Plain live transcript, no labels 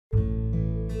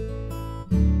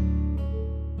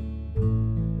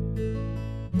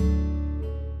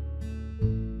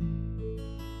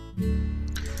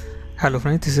Hello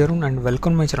friends, this is Arun and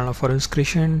welcome to my channel of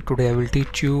arunzcreation. Today I will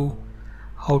teach you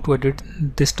how to edit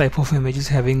this type of images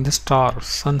having the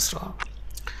sun star.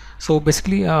 So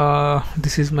basically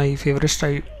this is my favorite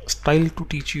style to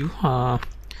teach you.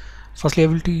 Firstly I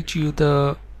will teach you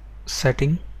the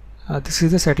setting. This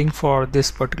is the setting for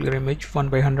this particular image,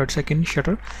 1/100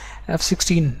 shutter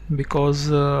f16,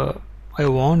 because I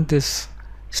want this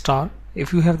star.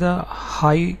 If you have the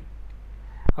high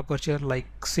aperture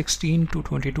like 16 to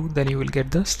 22, then you will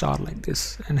get the star like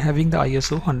this, and having the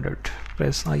ISO 100.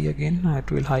 Press I again,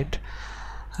 it will hide,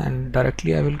 and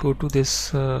directly I will go to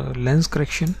this lens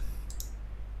correction.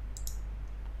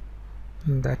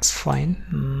 That's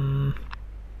fine.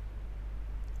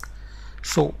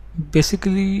 So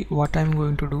basically what I'm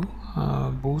going to do,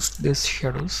 boost this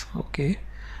shadows. Okay,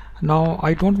 now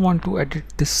I don't want to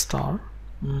edit this star.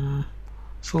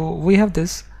 So we have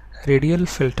this radial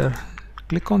filter.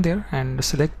 Click on there and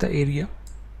select the area.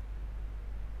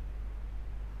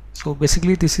 So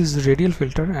basically this is radial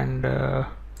filter, and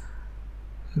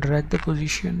drag the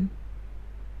position,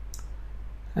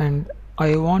 and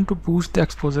I want to boost the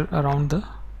exposure around the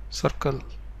circle.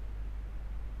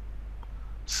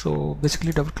 So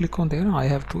basically double click on there, I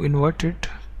have to invert it.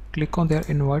 Click on there,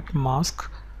 invert mask,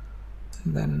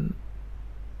 then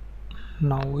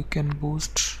now we can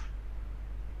boost.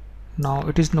 Now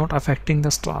it is not affecting the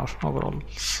star overall,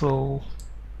 so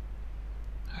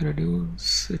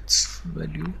reduce its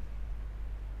value.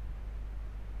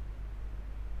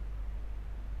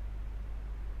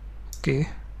 Okay,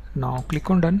 now click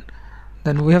on done.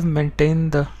 Then we have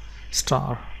maintained the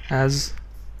star as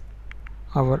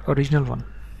our original one.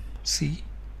 See,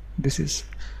 this is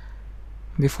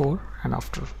before and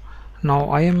after.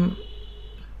 Now I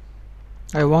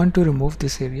want to remove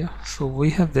this area, so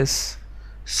we have this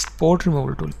spot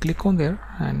removal tool. Click on there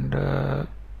and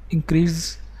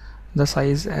increase the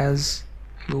size as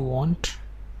you want,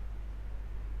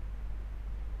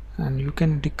 and you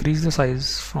can decrease the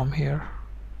size from here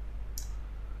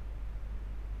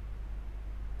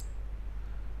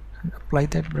and apply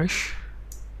that brush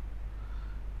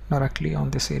directly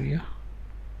on this area.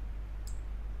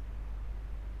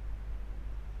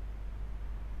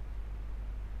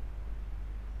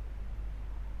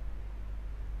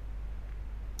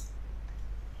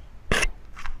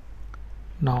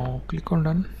 Now click on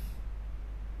done.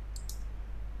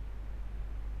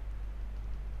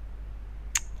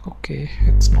 Okay,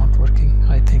 it's not working.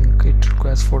 I think it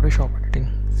requires Photoshop editing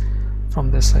from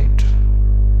this side.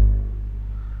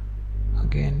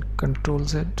 Again, Control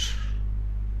Z.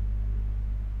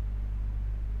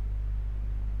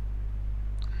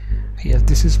 Yes,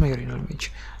 this is my original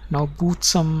image. Now boost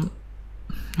some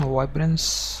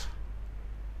vibrance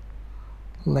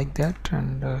like that,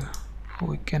 and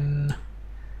we can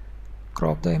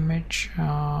crop the image.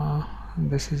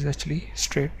 This is actually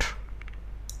straight.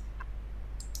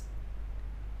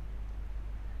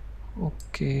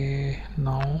 Okay,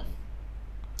 now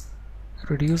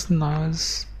reduce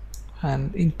noise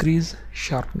and increase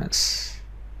sharpness.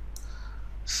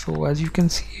 So as you can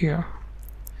see here,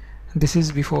 this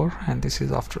is before and this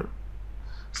is after.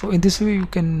 So in this way you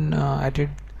can edit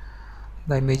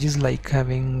the images like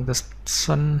having the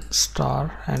sun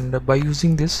star, and by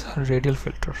using this radial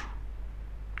filter.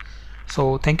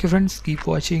 So thank you friends, keep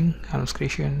watching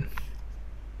arunzcreation.